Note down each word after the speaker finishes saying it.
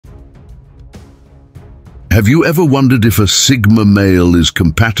Have you ever wondered if a Sigma male is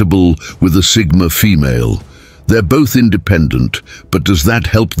compatible with a Sigma female? They're both independent, but does that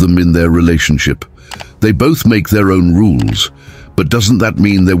help them in their relationship? They both make their own rules, but doesn't that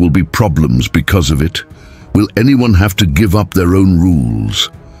mean there will be problems because of it? Will anyone have to give up their own rules?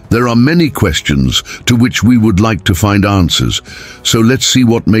 There are many questions to which we would like to find answers, so let's see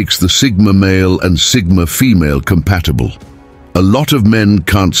what makes the Sigma male and Sigma female compatible. A lot of men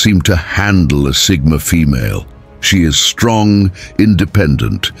can't seem to handle a Sigma female. She is strong,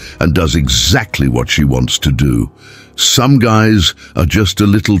 independent, and does exactly what she wants to do. Some guys are just a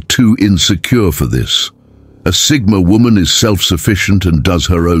little too insecure for this. A Sigma woman is self-sufficient and does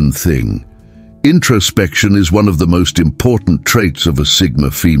her own thing. Introspection is one of the most important traits of a Sigma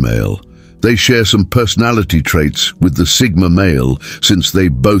female. They share some personality traits with the Sigma male since they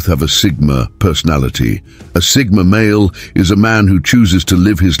both have a Sigma personality. A Sigma male is a man who chooses to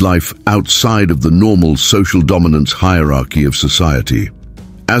live his life outside of the normal social dominance hierarchy of society,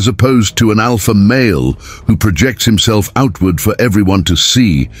 as opposed to an alpha male who projects himself outward for everyone to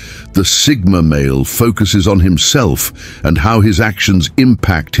see. The Sigma male focuses on himself and how his actions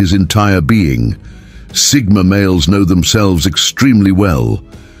impact his entire being. Sigma males know themselves extremely well.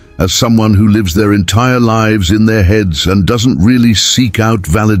 As someone who lives their entire lives in their heads and doesn't really seek out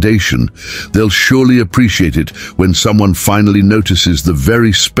validation, they'll surely appreciate it when someone finally notices the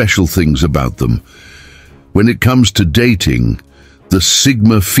very special things about them. When it comes to dating, the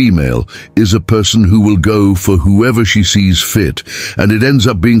Sigma female is a person who will go for whoever she sees fit, and it ends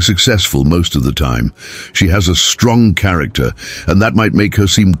up being successful most of the time. She has a strong character, and that might make her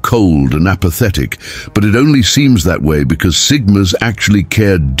seem cold and apathetic, but it only seems that way because Sigmas actually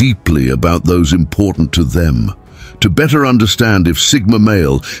care deeply about those important to them. To better understand if Sigma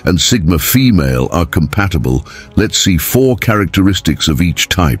male and Sigma female are compatible, let's see 4 characteristics of each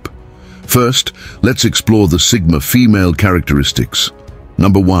type. First, let's explore the Sigma female characteristics.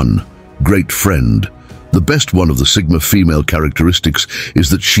 Number 1, great friend. The best one of the Sigma female characteristics is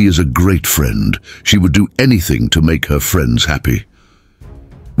that she is a great friend. She would do anything to make her friends happy.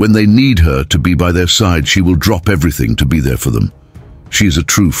 When they need her to be by their side, she will drop everything to be there for them. She is a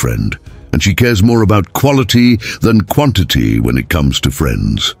true friend, and she cares more about quality than quantity when it comes to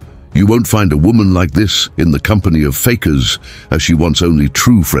friends. You won't find a woman like this in the company of fakers, as she wants only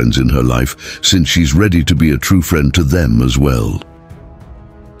true friends in her life, since she's ready to be a true friend to them as well.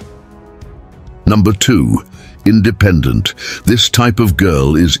 Number 2, independent. This type of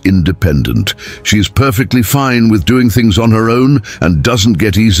girl is independent. She is perfectly fine with doing things on her own and doesn't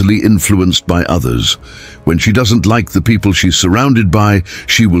get easily influenced by others. When she doesn't like the people she's surrounded by,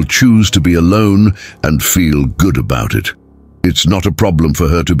 she will choose to be alone and feel good about it. It's not a problem for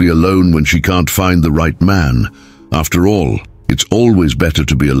her to be alone when she can't find the right man. After all, it's always better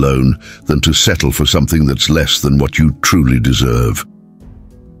to be alone than to settle for something that's less than what you truly deserve.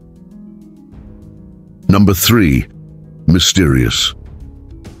 Number 3, mysterious.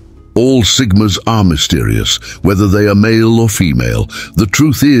 All Sigmas are mysterious, whether they are male or female. The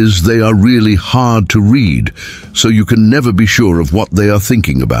truth is, they are really hard to read, so you can never be sure of what they are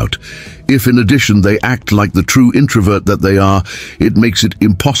thinking about. If in addition they act like the true introvert that they are, it makes it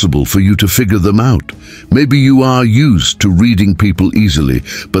impossible for you to figure them out. Maybe you are used to reading people easily,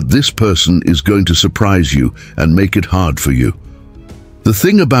 but this person is going to surprise you and make it hard for you. The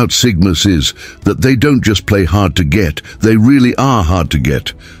thing about Sigmas is that they don't just play hard to get, they really are hard to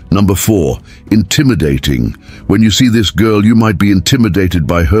get. Number 4, intimidating. When you see this girl, you might be intimidated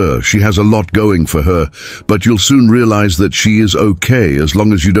by her. She has a lot going for her, but you'll soon realize that she is okay as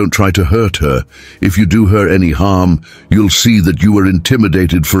long as you don't try to hurt her. If you do her any harm, you'll see that you are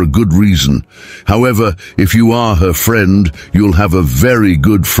intimidated for a good reason. However, if you are her friend, you'll have a very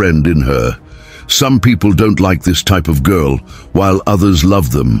good friend in her. Some people don't like this type of girl, while others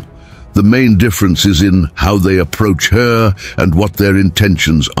love them. The main difference is in how they approach her and what their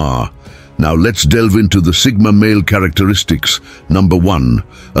intentions are. Now let's delve into the Sigma male characteristics. Number 1,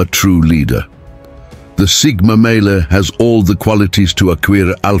 a true leader. The Sigma male has all the qualities to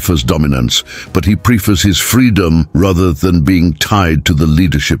acquire alpha's dominance, but he prefers his freedom rather than being tied to the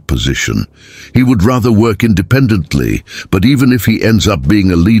leadership position. He would rather work independently, but even if he ends up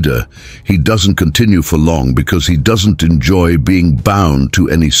being a leader, he doesn't continue for long because he doesn't enjoy being bound to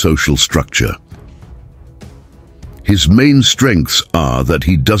any social structure. His main strengths are that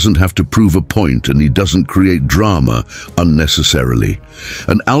he doesn't have to prove a point and he doesn't create drama unnecessarily.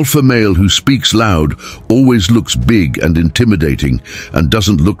 An alpha male who speaks loud always looks big and intimidating and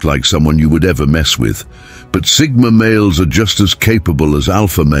doesn't look like someone you would ever mess with. But Sigma males are just as capable as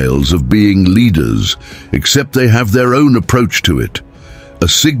alpha males of being leaders, except they have their own approach to it. A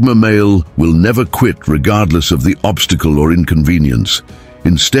Sigma male will never quit regardless of the obstacle or inconvenience.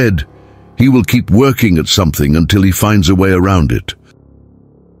 Instead, he will keep working at something until he finds a way around it.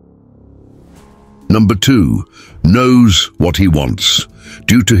 Number 2, knows what he wants.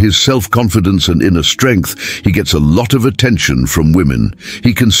 Due to his self-confidence and inner strength, he gets a lot of attention from women.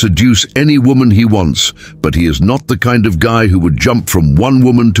 He can seduce any woman he wants, but he is not the kind of guy who would jump from one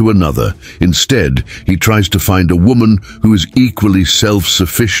woman to another. Instead, he tries to find a woman who is equally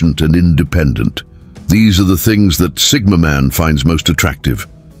self-sufficient and independent. These are the things that Sigma man finds most attractive.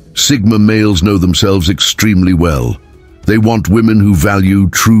 Sigma males know themselves extremely well. They want women who value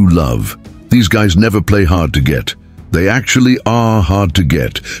true love. These guys never play hard to get. They actually are hard to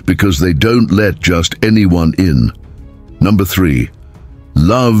get because they don't let just anyone in. Number 3,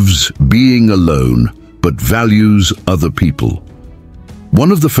 loves being alone but values other people.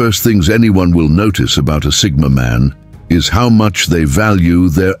 One of the first things anyone will notice about a Sigma man is how much they value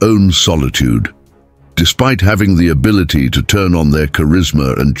their own solitude. Despite having the ability to turn on their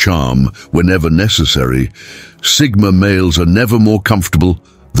charisma and charm whenever necessary, Sigma males are never more comfortable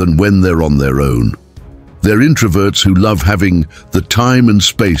than when they're on their own. They're introverts who love having the time and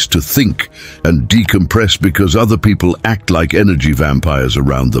space to think and decompress because other people act like energy vampires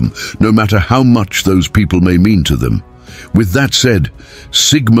around them, no matter how much those people may mean to them. With that said,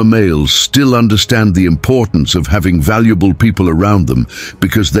 Sigma males still understand the importance of having valuable people around them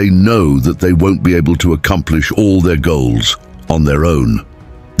because they know that they won't be able to accomplish all their goals on their own.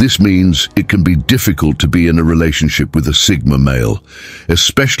 This means it can be difficult to be in a relationship with a Sigma male,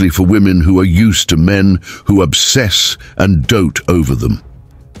 especially for women who are used to men who obsess and dote over them.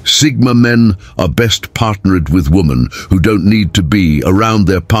 Sigma men are best partnered with women who don't need to be around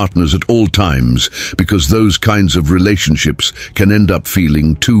their partners at all times because those kinds of relationships can end up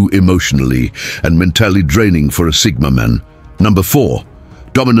feeling too emotionally and mentally draining for a Sigma man. Number 4,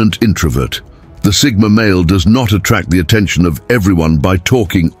 dominant introvert. The Sigma male does not attract the attention of everyone by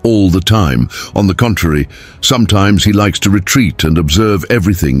talking all the time. On the contrary, sometimes he likes to retreat and observe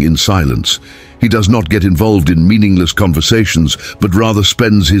everything in silence. He does not get involved in meaningless conversations, but rather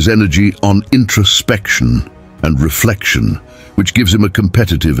spends his energy on introspection and reflection, which gives him a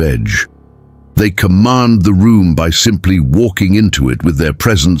competitive edge. They command the room by simply walking into it with their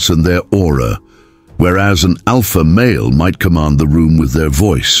presence and their aura, whereas an alpha male might command the room with their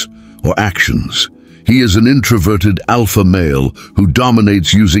voice or actions. He is an introverted alpha male who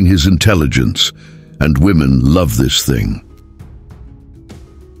dominates using his intelligence, and women love this thing.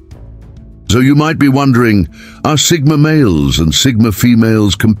 So you might be wondering, are Sigma males and Sigma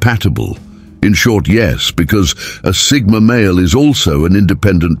females compatible? In short, yes, because a Sigma male is also an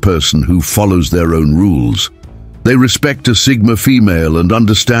independent person who follows their own rules. They respect a Sigma female and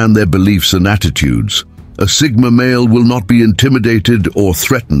understand their beliefs and attitudes. A Sigma male will not be intimidated or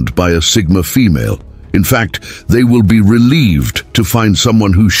threatened by a Sigma female. In fact, they will be relieved to find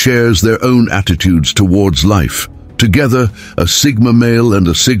someone who shares their own attitudes towards life. Together, a Sigma male and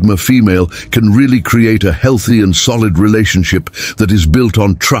a Sigma female can really create a healthy and solid relationship that is built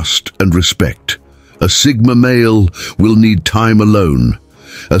on trust and respect. A Sigma male will need time alone.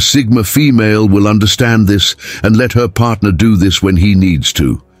 A Sigma female will understand this and let her partner do this when he needs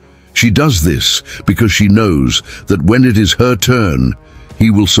to. She does this because she knows that when it is her turn, he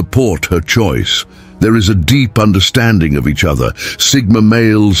will support her choice. There is a deep understanding of each other. Sigma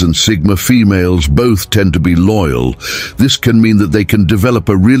males and Sigma females both tend to be loyal. This can mean that they can develop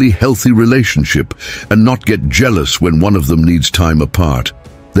a really healthy relationship and not get jealous when one of them needs time apart.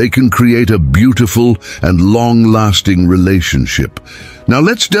 They can create a beautiful and long-lasting relationship. Now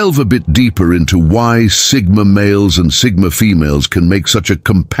let's delve a bit deeper into why Sigma males and Sigma females can make such a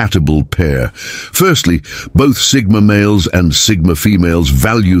compatible pair. Firstly, both Sigma males and Sigma females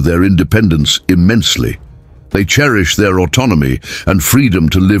value their independence immensely. They cherish their autonomy and freedom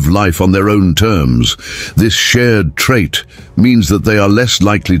to live life on their own terms. This shared trait means that they are less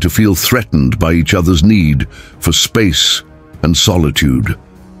likely to feel threatened by each other's need for space and solitude.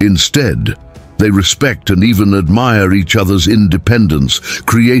 Instead, they respect and even admire each other's independence,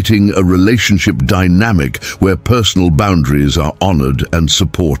 creating a relationship dynamic where personal boundaries are honored and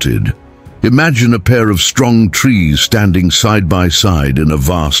supported. Imagine a pair of strong trees standing side by side in a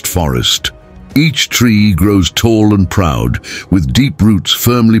vast forest. Each tree grows tall and proud, with deep roots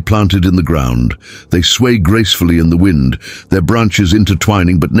firmly planted in the ground. They sway gracefully in the wind, their branches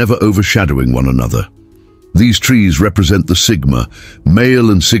intertwining but never overshadowing one another. These trees represent the Sigma,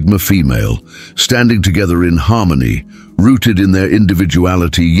 male and Sigma female, standing together in harmony, rooted in their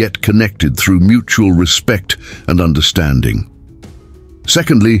individuality yet connected through mutual respect and understanding.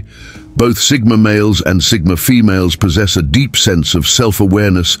 Secondly, Both Sigma males and Sigma females possess a deep sense of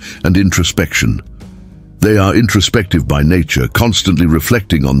self-awareness and introspection. They are introspective by nature, constantly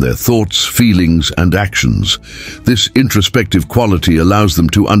reflecting on their thoughts, feelings, and actions. This introspective quality allows them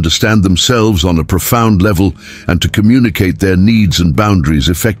to understand themselves on a profound level and to communicate their needs and boundaries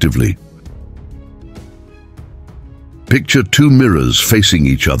effectively. Picture two mirrors facing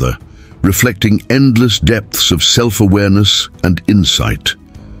each other, reflecting endless depths of self-awareness and insight.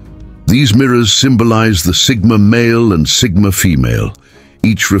 These mirrors symbolize the Sigma male and Sigma female,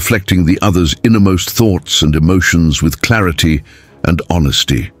 each reflecting the other's innermost thoughts and emotions with clarity and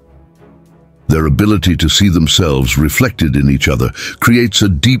honesty. Their ability to see themselves reflected in each other creates a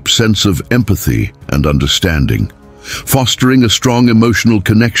deep sense of empathy and understanding, fostering a strong emotional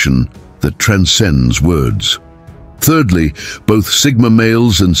connection that transcends words. Thirdly, both Sigma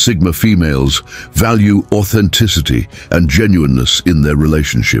males and Sigma females value authenticity and genuineness in their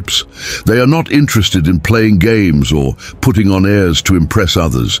relationships. They are not interested in playing games or putting on airs to impress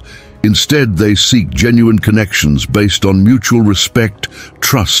others. Instead, they seek genuine connections based on mutual respect,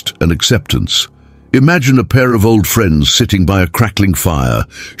 trust, and acceptance. Imagine a pair of old friends sitting by a crackling fire,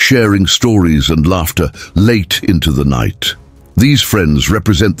 sharing stories and laughter late into the night. These friends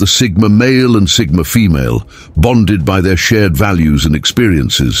represent the Sigma male and Sigma female, bonded by their shared values and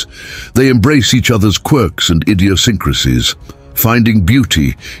experiences. They embrace each other's quirks and idiosyncrasies, finding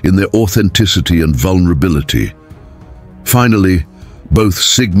beauty in their authenticity and vulnerability. Finally, both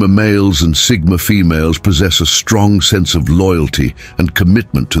Sigma males and Sigma females possess a strong sense of loyalty and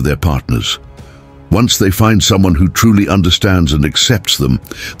commitment to their partners. Once they find someone who truly understands and accepts them,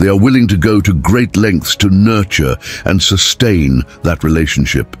 they are willing to go to great lengths to nurture and sustain that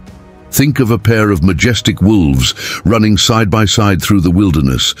relationship. Think of a pair of majestic wolves running side by side through the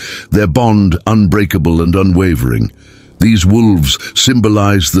wilderness, their bond unbreakable and unwavering. These wolves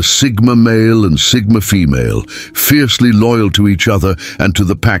symbolize the Sigma male and Sigma female, fiercely loyal to each other and to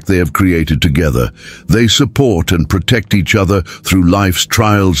the pack they have created together. They support and protect each other through life's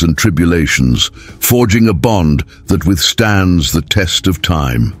trials and tribulations, forging a bond that withstands the test of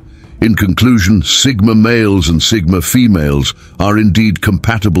time. In conclusion, Sigma males and Sigma females are indeed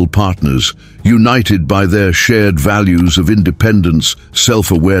compatible partners, united by their shared values of independence,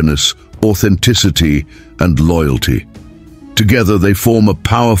 self-awareness, authenticity, and loyalty. Together they form a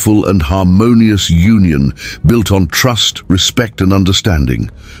powerful and harmonious union built on trust, respect, and understanding.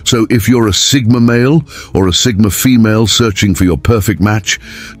 So if you're a Sigma male or a Sigma female searching for your perfect match,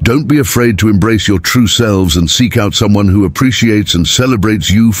 don't be afraid to embrace your true selves and seek out someone who appreciates and celebrates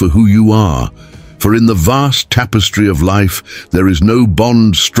you for who you are. For in the vast tapestry of life, there is no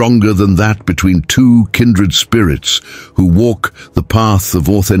bond stronger than that between two kindred spirits who walk the path of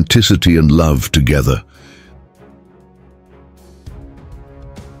authenticity and love together.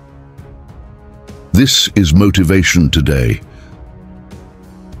 This is Motivation Today.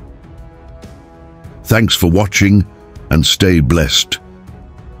 Thanks for watching and stay blessed.